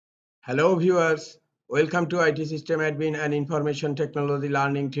Hello viewers, welcome to IT System Admin and Information Technology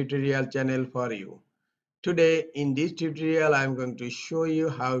Learning tutorial channel for you. Today in this tutorial I am going to show you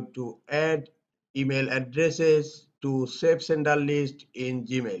how to add email addresses to save sender list in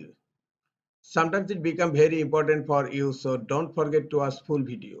Gmail. Sometimes it becomes very important for you, so don't forget to watch full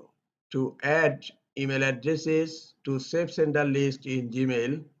video. To add email addresses to save sender list in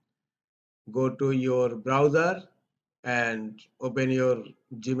Gmail, go to your browser and open your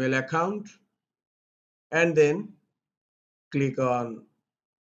Gmail account and then click on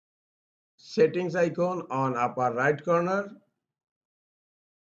settings icon on upper right corner.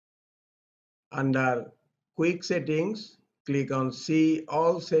 Under quick settings, click on see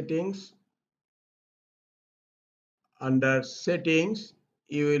all settings. Under settings,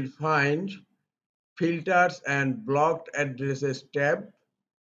 you will find filters and blocked addresses tab.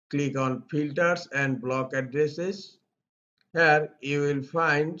 Click on filters and block addresses. Here you will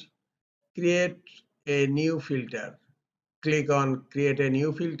find create a new filter. Click on create a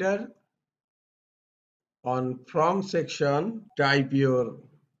new filter. On from section, type your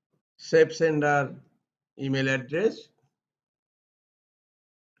save sender email address.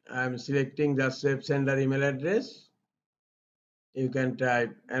 I am selecting the save sender email address. You can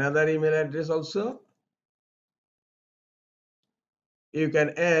type another email address also. You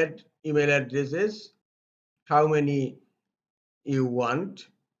can add email addresses, how many you want,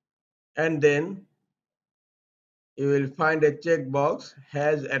 and then you will find a checkbox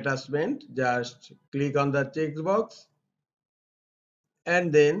has attachment. Just click on the checkbox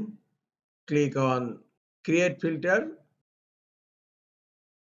and then click on create filter.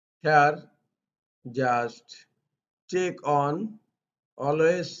 Here just check on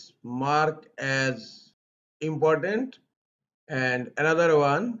always mark as important, and another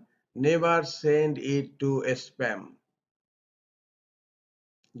one, never send it to a spam.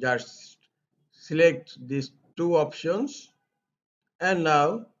 Just select these two options and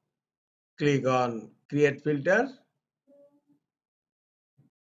now click on create filter.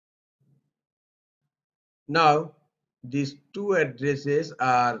 Now these two addresses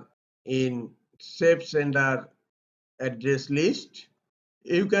are in save sender address list.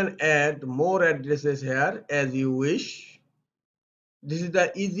 You can add more addresses here as you wish. This is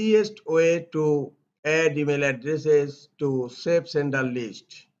the easiest way to add email addresses to save sender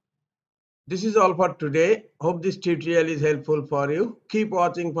list. This is all for today. Hope this tutorial is helpful for you. Keep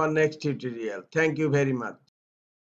watching for next tutorial. Thank you very much.